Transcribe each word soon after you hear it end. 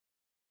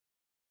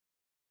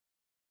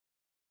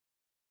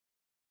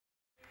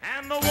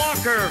And the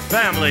Walker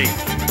family.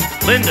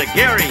 Linda,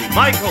 Gary,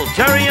 Michael,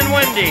 Terry, and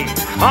Wendy.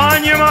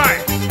 On your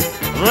mark.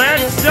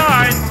 Let's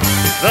start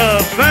the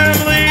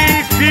Family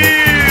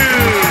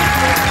Feud.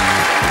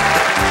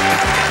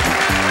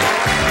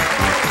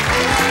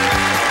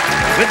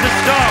 With the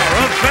star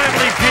of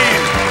Family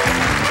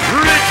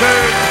Feud,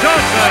 Richard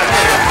Dawson.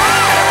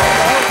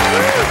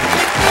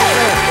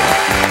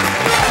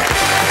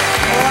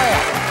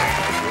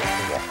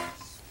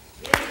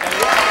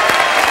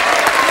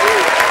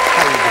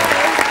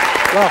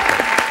 Welcome.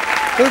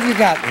 Who have you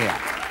got here?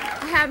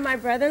 I have my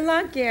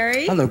brother-in-law,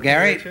 Gary. Hello,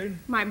 Gary.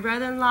 My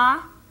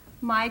brother-in-law,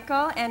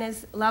 Michael, and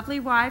his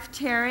lovely wife,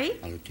 Terry.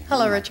 Hello, Terry.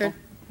 Hello, Richard.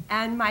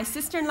 And my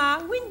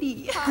sister-in-law,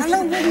 Wendy. Hello,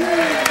 Wendy.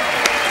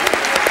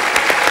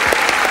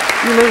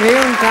 You live here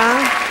in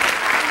town?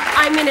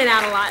 I'm in and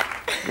out a lot.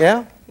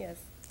 Yeah? Yes.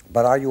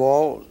 But are you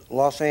all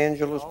Los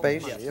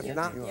Angeles-based? If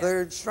not,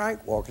 third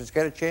strike, walkers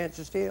get a chance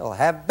to steal.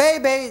 Have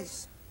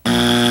babies.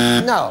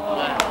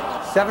 No.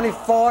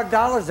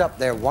 $74 up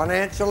there. One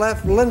answer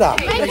left. Linda.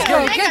 Let's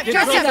go. Get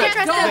dressed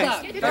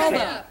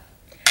up.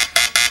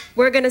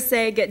 We're going to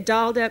say get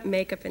dolled up,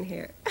 makeup, and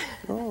hair.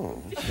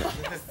 Oh.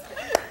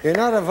 In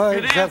other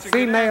words, a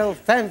female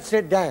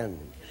fancy dance.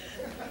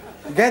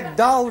 Get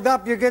dolled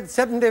up, you get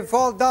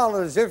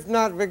 $74. If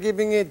not, we're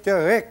giving it to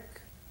Rick.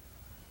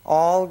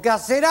 All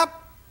gussied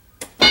up.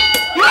 There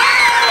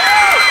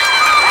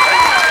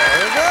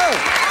you go.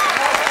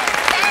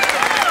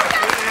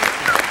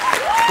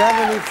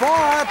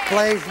 74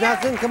 plays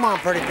nothing. Come on,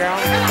 pretty girl.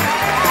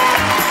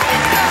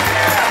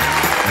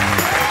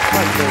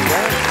 Let's do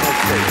that.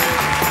 Let's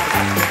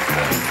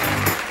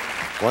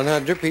see.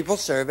 100 people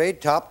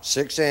surveyed, top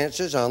 6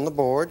 answers on the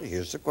board.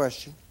 Here's the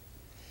question.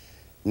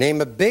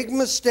 Name a big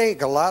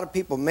mistake a lot of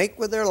people make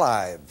with their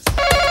lives.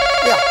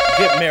 Yeah.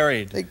 Get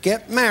married. They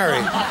get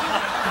married.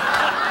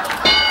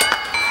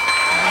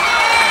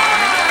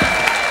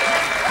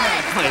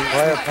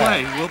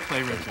 We'll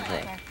play, Richard.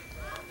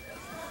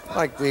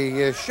 Like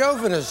the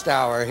chauvinist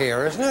hour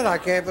here, isn't it? I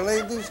can't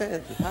believe these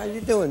answers. How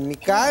you doing,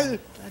 Mikhail?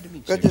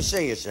 Good to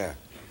see you, sir.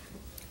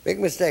 Big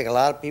mistake a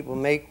lot of people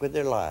make with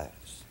their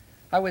lives.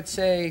 I would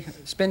say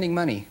spending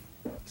money.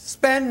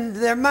 Spend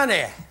their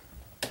money.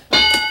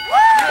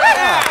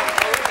 Yeah.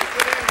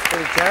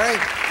 Hey, Terry.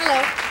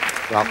 Hello.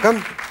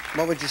 Welcome.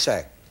 What would you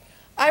say?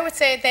 I would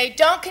say they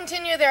don't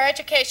continue their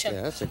education.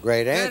 Yeah, that's a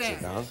great answer,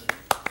 Don.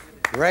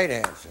 Great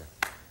answer.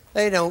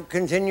 They don't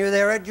continue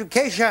their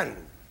education.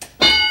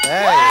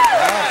 There you go.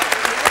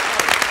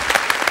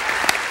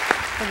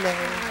 Hello.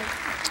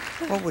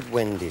 What would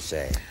Wendy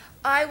say?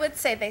 I would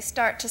say they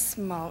start to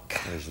smoke.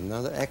 There's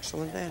another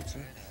excellent answer.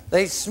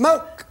 They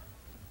smoke.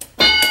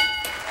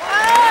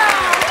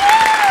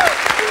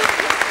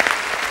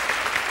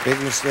 Big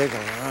mistake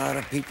a lot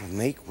of people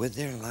make with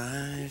their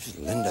lives.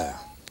 Linda.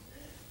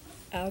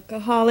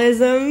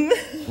 Alcoholism.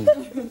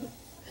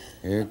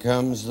 Here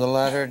comes the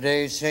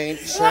Latter-day Saint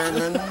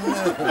sermon.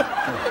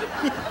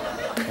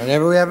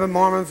 Whenever we have a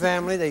Mormon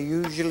family, they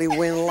usually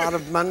win a lot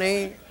of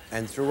money,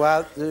 and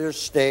throughout their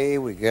stay,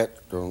 we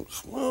get don't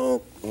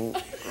smoke. We're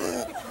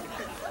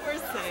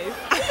safe.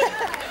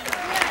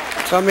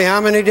 Tell me, how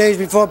many days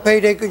before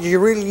payday could you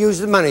really use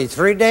the money?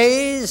 3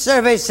 days?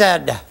 Survey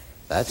said.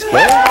 That's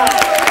good.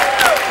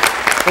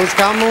 Most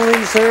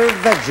commonly served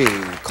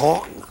veggie,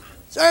 corn.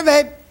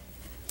 Survey.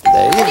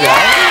 There you go.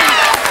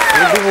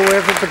 Many people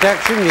wear for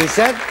protection, you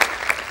said.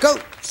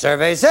 Goat.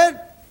 Survey said.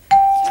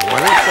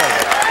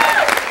 27.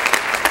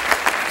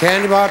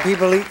 Candy bar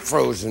people eat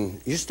frozen.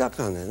 You stuck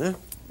on that, huh?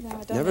 No, I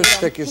don't. Never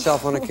stick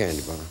yourself on a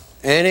candy bar.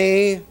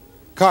 Any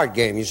card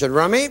game. You said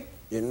rummy.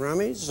 Didn't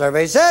rummy.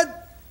 Survey said.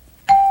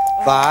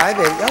 5,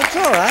 8. That's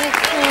all right.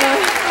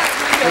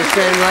 We're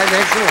standing right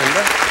next to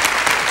Linda.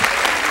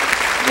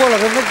 Well,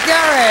 look at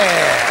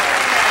Gary.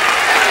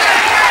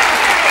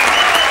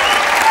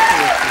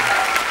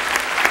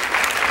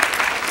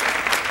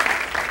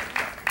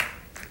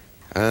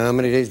 How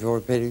many days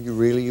before pay did you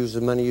really use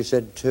the money? You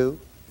said 2.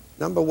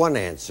 Number 1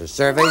 answer.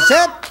 Survey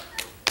said.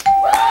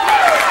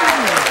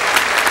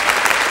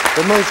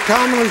 The most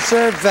commonly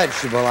served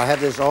vegetable. I have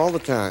this all the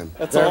time.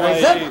 That's all I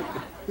eat.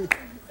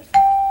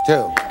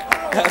 2.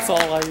 That's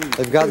all I eat.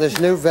 They've got this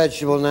new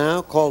vegetable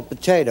now called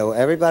potato.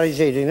 Everybody's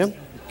eating them.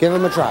 Give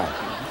them a try.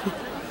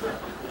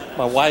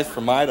 My wife's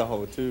from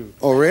Idaho, too.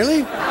 Oh,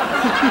 really?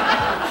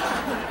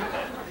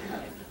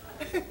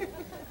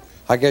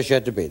 I guess you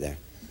had to be there.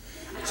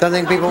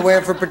 Something people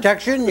wear for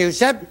protection, you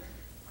said?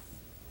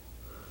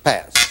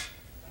 Pass.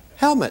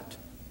 Helmet.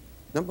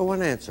 Number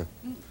 1 answer.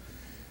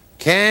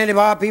 Candy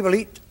bar people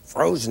eat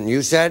frozen,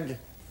 you said?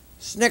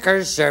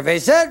 Snickers, survey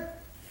said?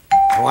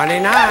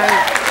 29.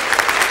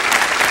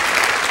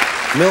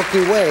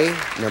 Milky Way,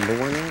 number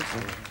 1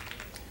 answer.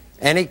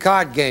 Any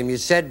card game, you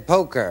said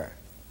poker.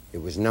 It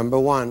was number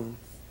 1.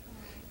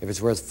 If it's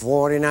worth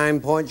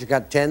 49 points, you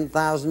got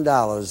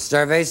 $10,000.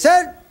 Survey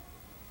said?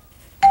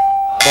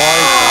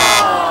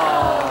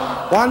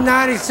 45.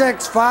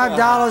 196,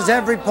 $5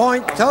 every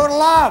point.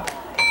 Total up.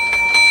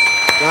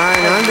 $980. We'll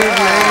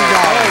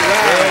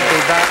be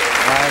back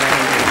right on.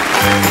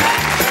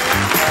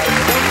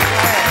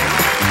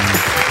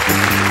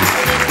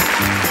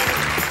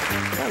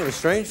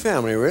 strange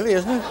family, really,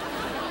 isn't it?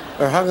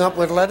 They're hung up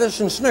with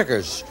lettuce and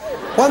Snickers.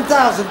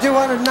 $1,295. For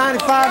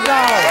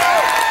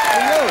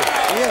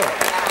you.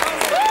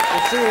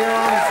 We'll see you here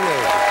on the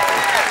Feud.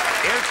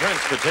 Air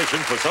transportation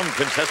for some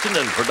contestant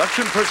and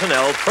production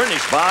personnel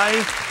furnished by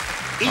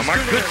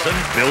Mark Goodson,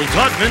 Bill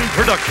Todman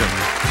Production.